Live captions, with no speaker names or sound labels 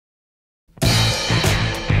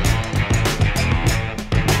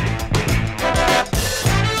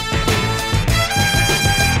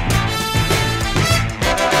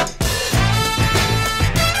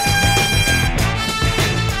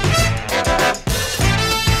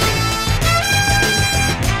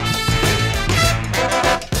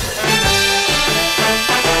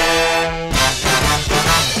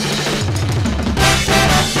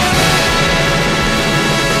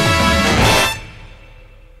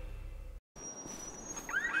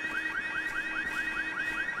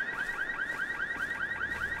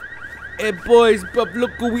Hey boys, but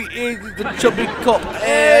look who we is, the chubby cop.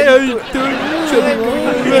 Hey, how you doing? Chubby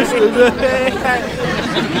wrestlers.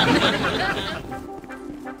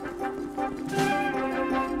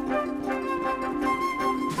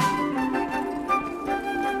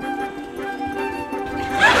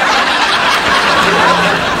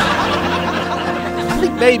 I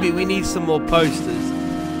think maybe we need some more posters.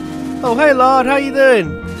 Oh, hey Lard, how you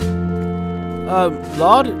doing?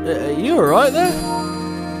 Lard, are you alright there?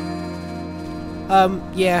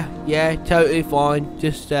 Yeah, totally fine.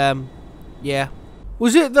 Just, yeah.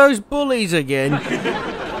 Was it those bullies again?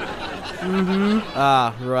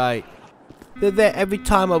 Ah, right. They're there every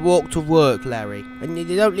time I walk to work, Larry, and they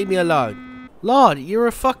don't leave me alone. Lard, you're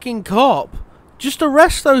a fucking cop. Just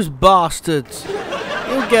arrest those bastards.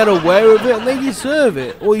 You'll get away with it and they deserve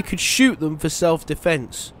it. Or you could shoot them for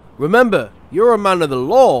self-defense. Remember, you're a man of the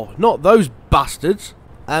law, not those bastards.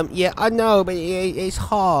 Yeah, I know, but it's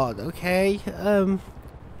hard, okay?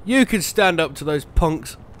 You can stand up to those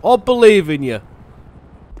punks. I believe in you.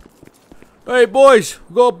 Hey, boys,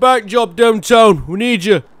 we've got a back job downtown. We need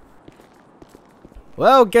you.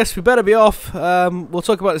 Well, guess we better be off. We'll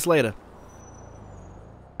talk about this later.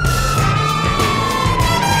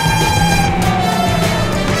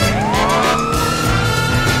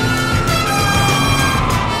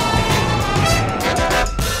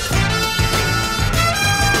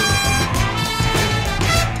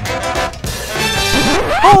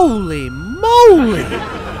 Holy moly!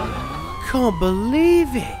 Can't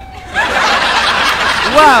believe it!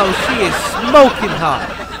 Wow, she is smoking hot!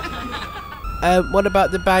 What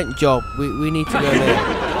about the bank job? We need to go there.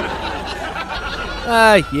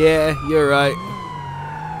 Ah, yeah, you're right.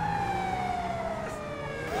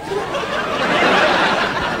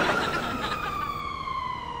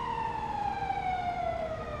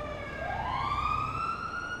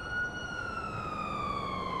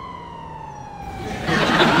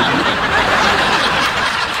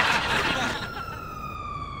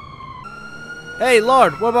 Hey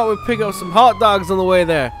Lord, what about we pick up some hot dogs on the way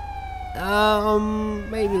there?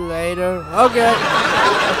 Maybe later. Okay.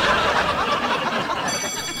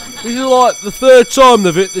 This is like the third time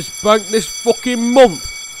they've hit this bank this fucking month.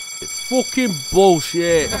 It's fucking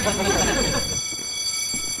bullshit.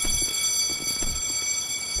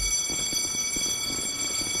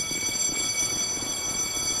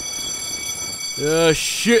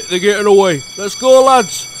 Shit, they're getting away. Let's go,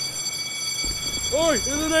 lads. Oi,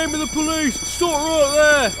 in the name of the police, stop right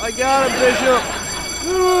there! I got him, Bishop!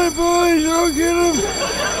 Alright, boys, I'll get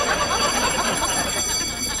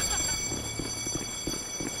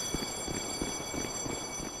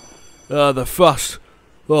him! They're fast.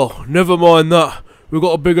 Oh, never mind that. We've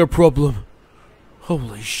got a bigger problem.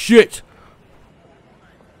 Holy shit!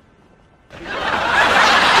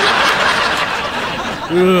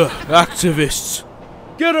 Activists!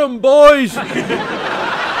 Get 'em, boys!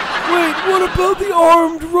 Wait, what about the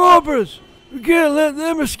armed robbers? We can't let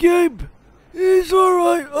them escape. It's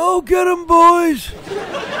alright, I'll get 'em, boys.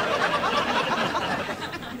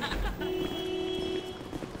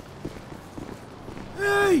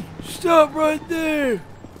 Hey, stop right there.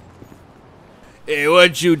 Hey,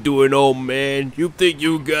 what you doing, old man? You think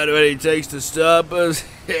you got what it takes to stop us?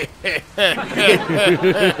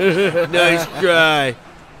 Nice try.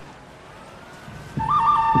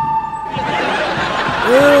 I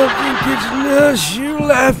don't think it's nice you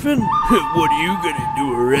laughing. What are you gonna do,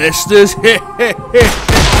 arrest us?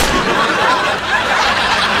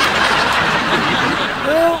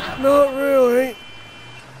 Well, not really.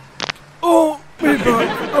 Oh, me back.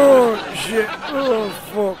 Oh, shit. Oh,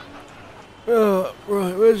 fuck.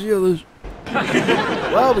 Right, where's the others?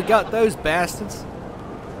 Well, we got those bastards.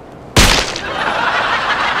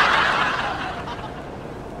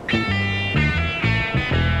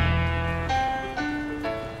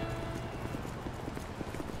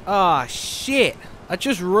 Ah, shit! I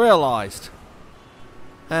just realised.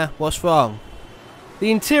 What's wrong?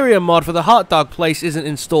 The interior mod for the hot dog place isn't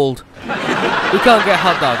installed. We can't get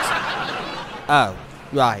hot dogs. Oh,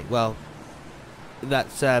 right, well,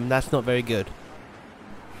 that's not very good.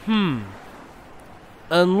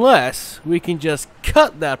 Unless we can just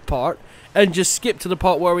cut that part and just skip to the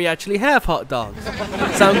part where we actually have hot dogs.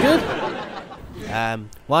 Sound good?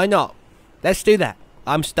 Why not? Let's do that.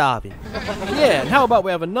 I'm starving. Yeah, and how about we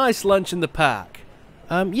have a nice lunch in the park?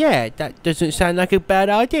 Yeah, that doesn't sound like a bad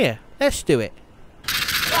idea. Let's do it.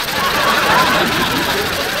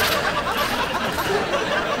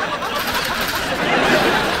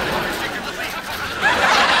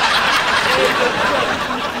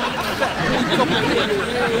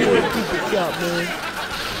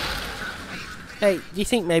 Hey, do you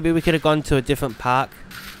think maybe we could have gone to a different park?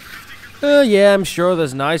 Yeah, I'm sure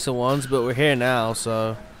there's nicer ones, but we're here now,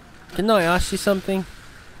 so... Can I ask you something?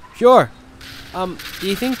 Sure. Do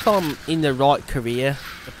you think I'm in the right career?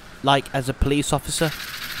 Like, as a police officer?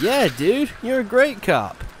 Yeah, dude, you're a great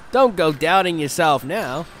cop. Don't go doubting yourself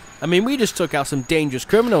now. I mean, we just took out some dangerous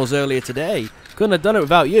criminals earlier today. Couldn't have done it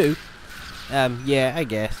without you. Yeah, I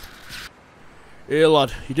guess. Hey,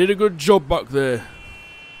 lad, you did a good job back there.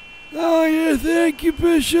 Oh, yeah, thank you,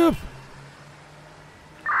 Bishop.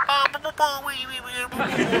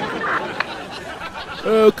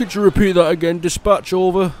 Could you repeat that again? Dispatch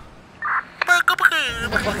over.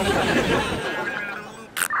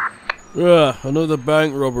 Another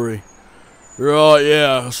bank robbery. Right,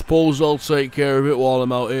 yeah, I suppose I'll take care of it while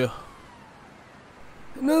I'm out here.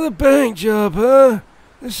 Another bank job, huh?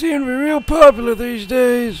 They seem to be real popular these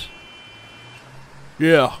days.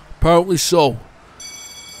 Yeah, apparently so.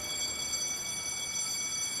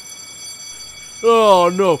 Oh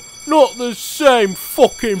no, not the same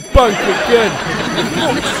fucking bank again.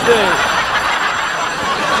 Fuck's sake.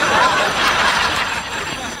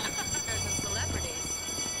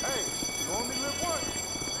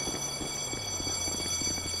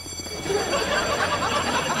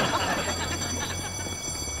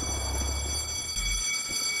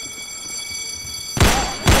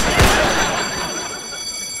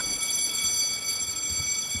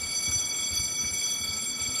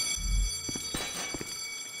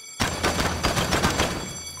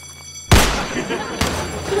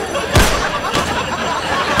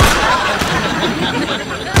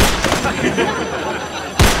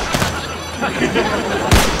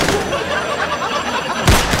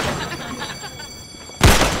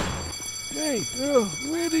 Hey,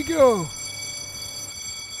 where'd he go?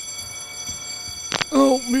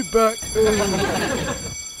 Oh, me back.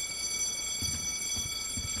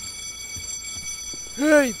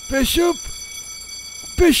 Hey, Bishop?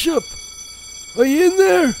 Bishop! Are you in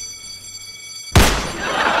there?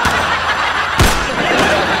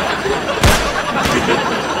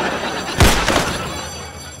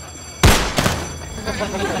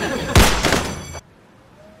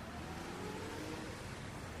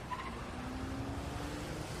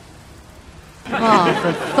 Oh,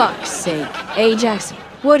 for fuck's sake. Ajax,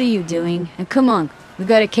 what are you doing? And come on, we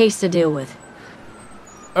got a case to deal with.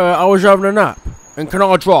 I was having a nap. And can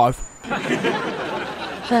I drive?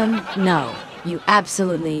 No. You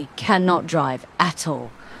absolutely cannot drive at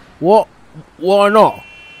all. What? Why not?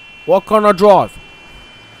 Why can't I drive?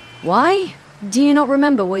 Why? Do you not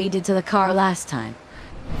remember what you did to the car last time?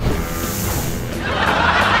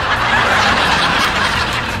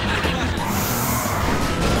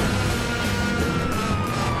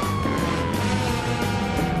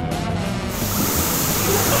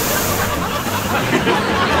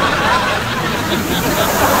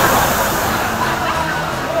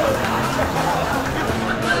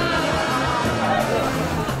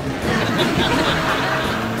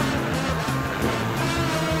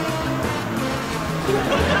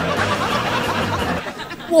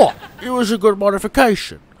 What? It was a good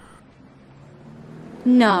modification.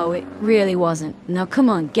 No, it really wasn't. Now come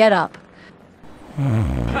on, get up.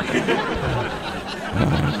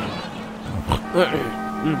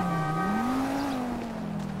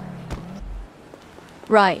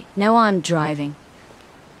 Right, now I'm driving.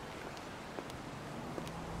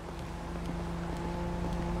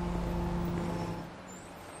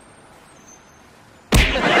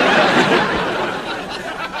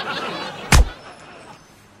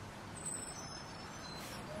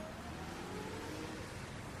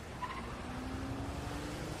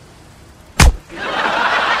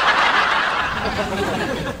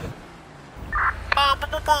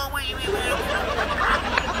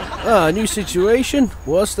 New situation?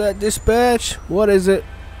 What's that, dispatch? What is it?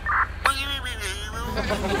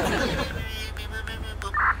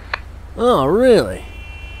 Oh, really?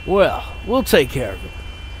 Well, we'll take care of it.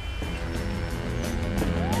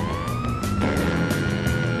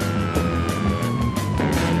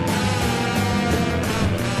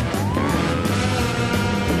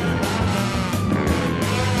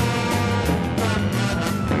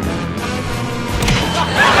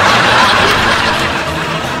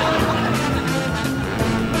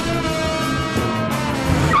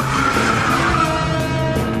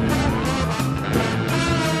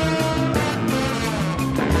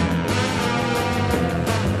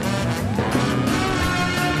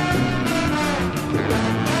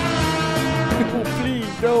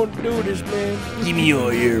 Don't do this, man. Give me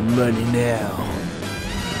all your money now.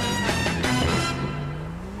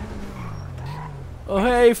 Oh,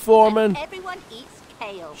 hey, Foreman. Everyone eats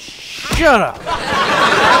kale. Shut up.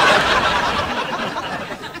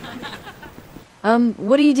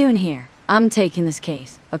 What are you doing here? I'm taking this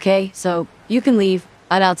case, okay? So, you can leave,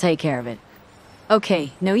 and I'll take care of it.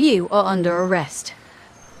 Okay, now you are under arrest.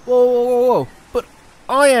 Whoa, whoa, whoa, whoa. But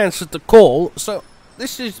I answered the call, so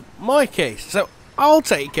this is my case. So I'll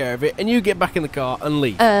take care of it, and you get back in the car and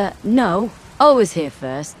leave. No. I was here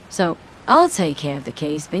first, so I'll take care of the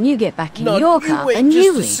case, then you get back in your car wait and just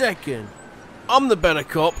you a leave. second. I'm the better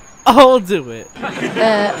cop. I'll do it.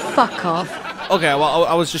 Fuck off. Okay, well,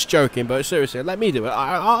 I was just joking, but seriously, let me do it.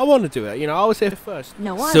 I want to do it. You know, I was here first.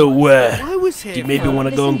 No, So, I was here do you maybe first. want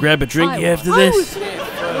to go and grab a drink after I this? was here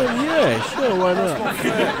first. Yeah, sure, why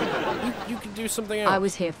not? You can do something else. I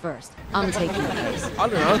was here first. I'm taking the case. I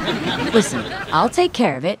don't know. Listen, I'll take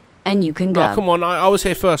care of it, and you can go. No, come on. I was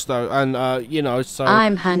here first, though, and, you know, so...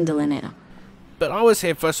 I'm handling it. But I was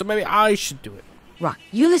here first, so maybe I should do it. Right,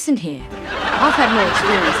 you listen here. I've had more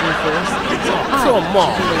experience in the force, so Come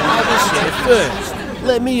on. I was here first.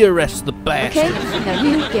 Let me arrest the bastard. Okay, now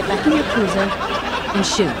you get back in your cruiser and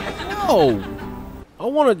shoot. No. I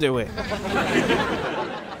want to do it.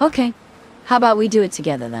 Okay, how about we do it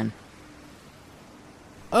together then?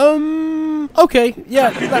 Okay. Yeah,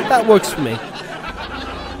 that works for me.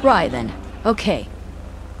 Right then, okay.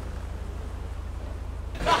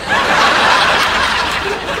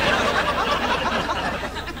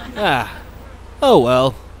 Oh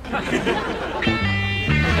well.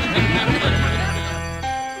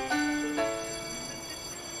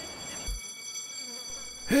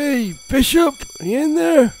 Hey, Bishop, are you in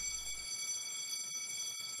there?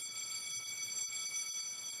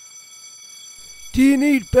 Do you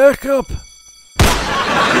need backup?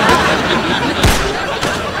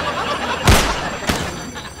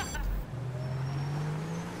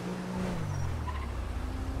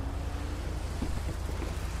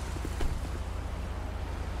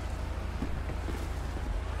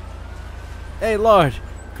 Hey, Lord.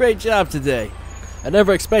 Great job today. I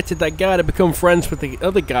never expected that guy to become friends with the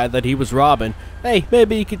other guy that he was robbing. Hey,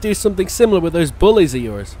 maybe you could do something similar with those bullies of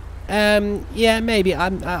yours. Yeah, maybe. I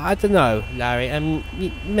don't know, Larry.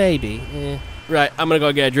 Maybe. Right, I'm gonna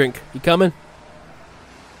go get a drink. You coming?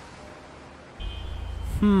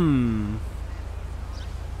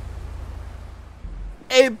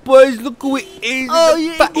 Hey, boys, look who it is. Oh,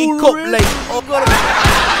 yeah, fatty go cop red.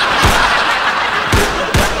 late.